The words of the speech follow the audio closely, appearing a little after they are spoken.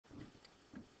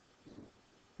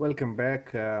Welcome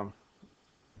back. In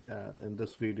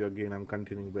this video again I'm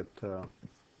continuing with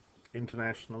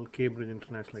Cambridge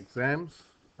International Exams.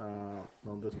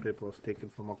 Now this paper was taken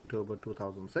from October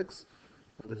 2006.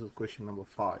 This is question number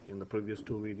 5. In the previous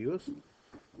two videos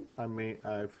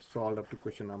I've solved up to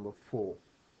question number 4.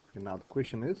 Okay, now the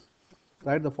question is,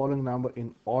 write the following number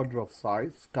in order of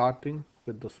size starting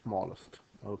with the smallest.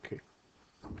 Okay,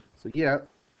 so here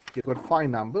you've got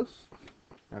 5 numbers.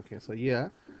 Okay, so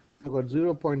here I've got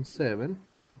 0.7,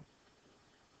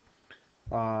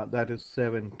 that is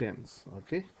 7/10.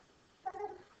 Okay,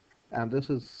 and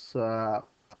this is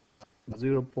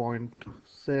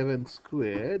 0.7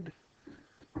 squared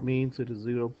means it is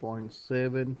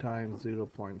 0.7 times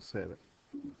 0.7,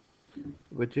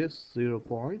 which is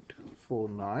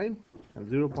 0.49,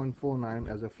 and 0.49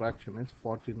 as a fraction is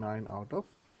 49 out of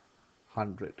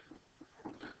 100.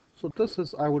 So this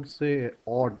is, I would say,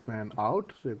 odd man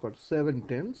out. So you've got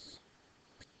 7/10,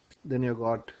 then you've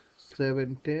got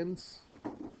 7/10,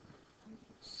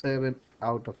 7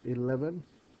 out of 11,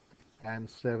 and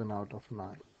 7 out of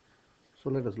 9.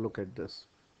 So let us look at this.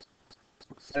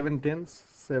 7/10,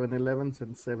 7/11,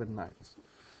 and 7/9.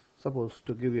 Suppose,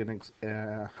 to give you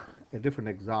a different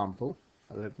example,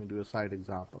 let me do a side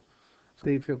example.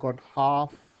 Say if you've got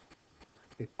half,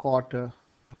 a quarter,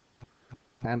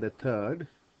 and a third,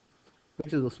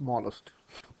 which is the smallest?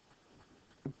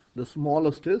 The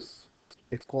smallest is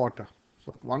a quarter.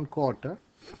 So 1/4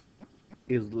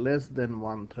 is less than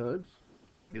 1/3,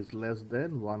 is less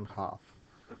than 1/2.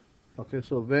 Okay,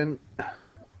 so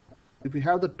if you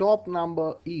have the top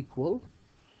number equal,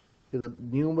 if the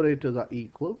numerators are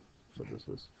equal, so this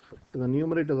is, if the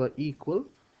numerators are equal,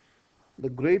 the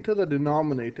greater the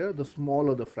denominator, the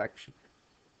smaller the fraction.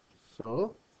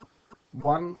 So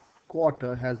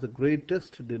 1/4 has the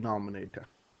greatest denominator.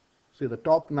 See, the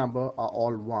top number are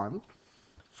all 1.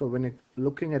 So when you're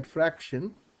looking at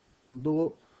fraction,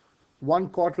 though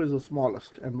 1/4 is the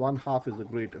smallest and 1/2 is the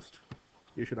greatest,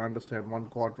 you should understand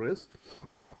 1/4 is,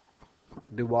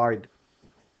 divide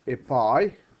a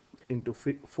pie into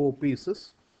 4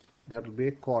 pieces, that will be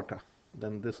a quarter.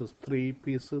 Then this is 3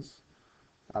 pieces.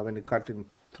 When you cut in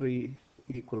 3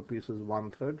 equal pieces,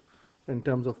 1/3. In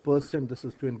terms of percent, this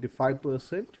is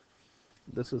 25%.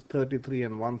 This is 33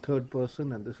 and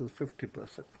 1/3%, and this is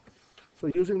 50%. So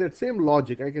using that same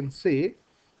logic, I can say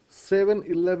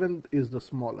 7/11 is the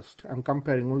smallest. I'm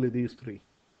comparing only these 3.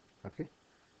 Okay,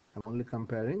 I'm only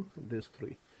comparing these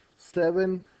 3.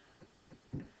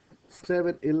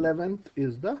 7/11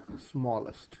 is the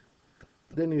smallest.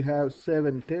 Then you have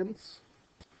 7/10,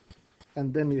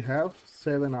 and then you have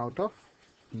 7 out of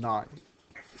 9.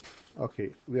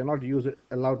 Okay, we are not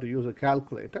allowed to use a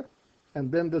calculator.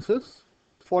 And then this is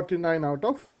 49 out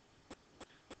of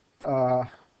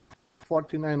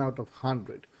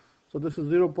 100. So this is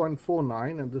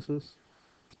 0.49, and this is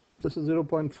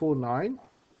 0.49,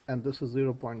 and this is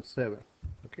 0.7.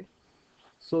 Okay,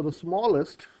 so the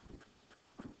smallest,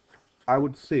 I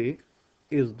would say,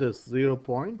 is this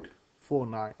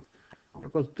 0.49,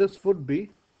 because this is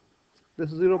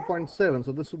 0.7,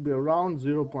 so this would be around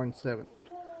 0.7.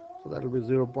 So that will be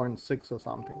 0.6 or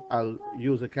something. I'll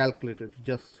use a calculator to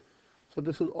just, so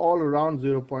this is all around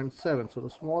 0.7. So the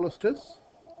smallest is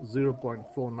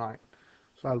 0.49.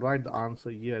 So I'll write the answer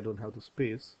here. I don't have the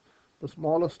space. The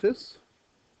smallest is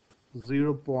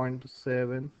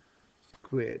 0.7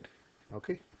 squared.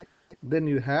 Okay. Then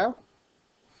the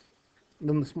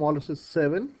smallest is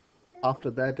 7. After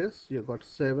that is, you've got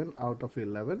 7 out of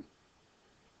 11.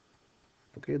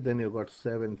 Okay. Then you've got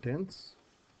 7/10.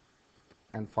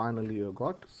 And finally you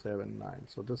got 7/9.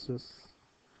 So this is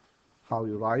how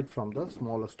you write from the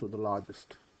smallest to the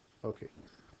largest. Okay.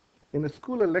 In a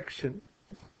school election,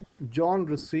 John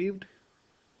received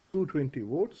 220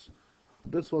 votes.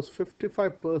 This was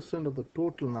 55% of the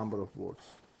total number of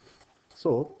votes.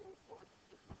 So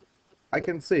I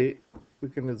can say, we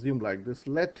can assume like this: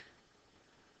 let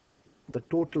the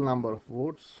total number of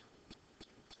votes,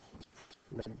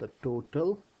 let the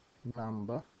total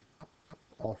number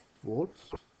of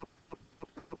votes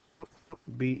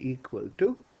be equal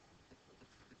to,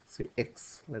 say,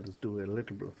 x. Let us do a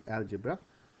little bit of algebra.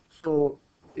 So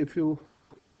if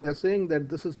they're saying that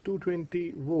this is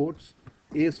 220 votes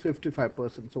is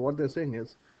 55%. So what they're saying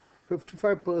is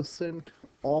 55%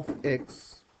 of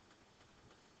x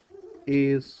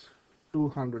is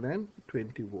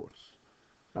 220 votes.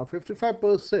 Now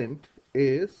 55%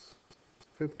 is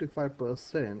 55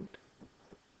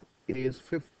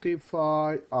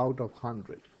 out of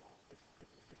 100,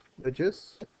 which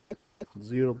is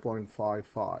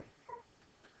 0.55.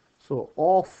 So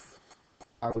of,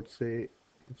 I would say,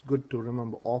 it's good to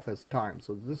remember off as time.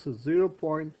 So this is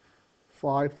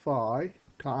 0.55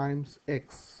 times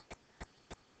x.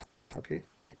 Okay,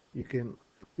 you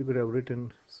could have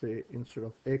written, say, instead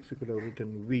of x, you could have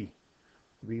written v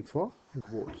for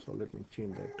votes. So let me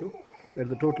change that to, let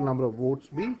the total number of votes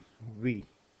be v.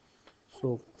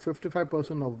 So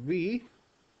 55% of v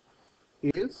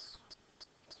is,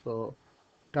 so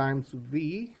times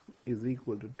v is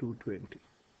equal to 220.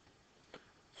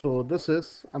 So this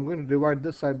is, I'm going to divide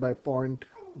this side by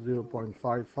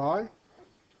 0.55.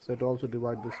 So it also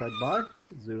divide this side by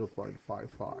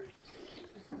 0.55.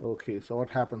 Okay, so what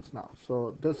happens now?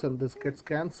 So this and this gets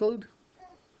cancelled.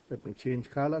 Let me change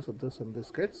color. So this and this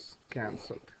gets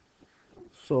cancelled.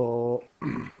 So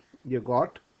you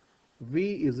got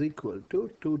v is equal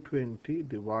to 220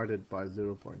 divided by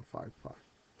 0.55.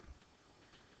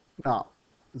 Now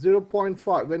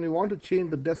 0.5, when you want to change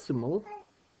the decimal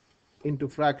into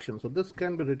fractions, so this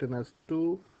can be written as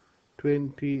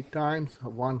 220 times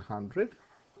 100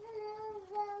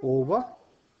 over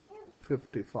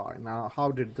 55. Now how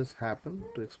did this happen?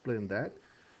 To explain that,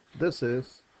 this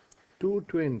is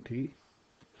 220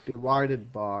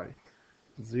 divided by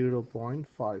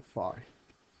 0.55,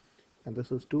 and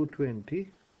this is 220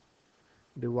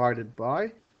 divided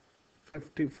by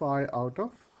 55 out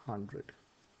of 100.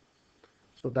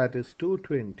 So that is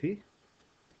 220.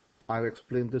 I've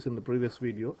explained this in the previous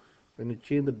video. When you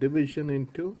change the division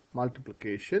into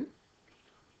multiplication,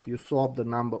 you swap the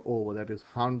number over, that is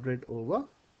 100 over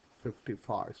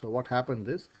 55. So what happens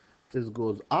is, this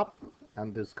goes up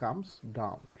and this comes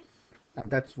down. And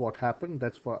that's what happened.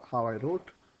 That's how I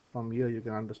wrote. From here you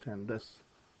can understand this.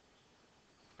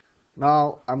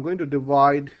 Now I'm going to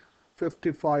divide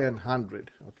 55 and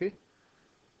 100. Okay.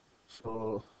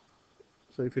 So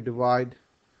if you divide,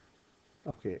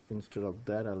 okay, instead of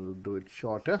that I'll do it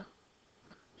shorter.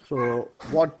 So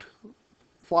what,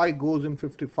 5 goes in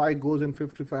 55 goes in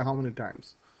 55 how many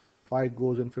times? 5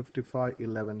 goes in 55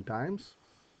 11 times,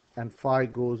 and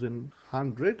 5 goes in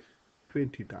 100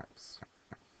 20 times.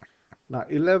 Now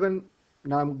 11,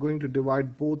 now I'm going to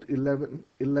divide both 11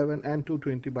 and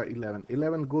 220 by 11.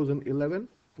 11 goes in 11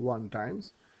 1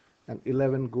 times, and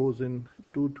 11 goes in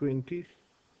 220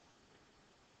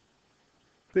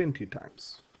 20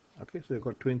 times. Okay, so you've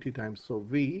got 20 times. So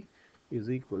V is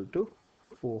equal to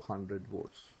 400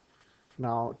 volts.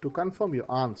 Now to confirm your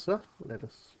answer,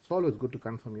 it's always good to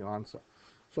confirm your answer.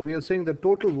 So we are saying the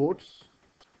total votes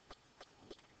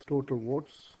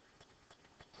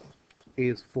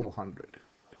is 400.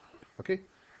 Okay,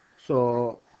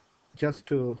 so just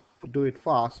to do it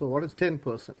fast, so what is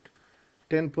 10%?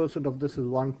 10% of this is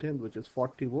 110, which is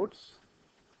 40 volts.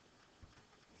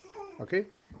 Okay,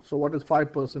 so what is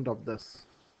 5% of this?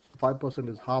 5%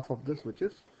 is half of this, which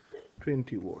is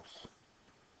 20 volts.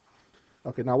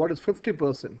 Okay, now what is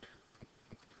 50%?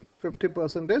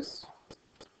 50% is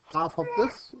half of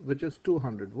this, which is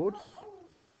 200 volts.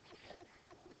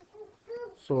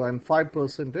 So, and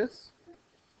 5% is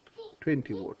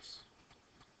 20 volts.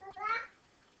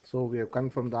 So we have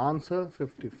confirmed the answer.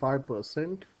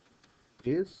 55%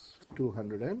 is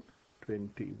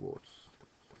 220 volts.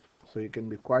 So you can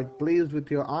be quite pleased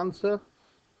with your answer,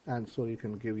 and so you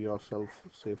can give yourself,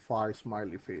 say, 5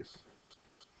 smiley face.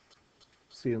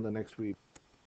 See you in the next video.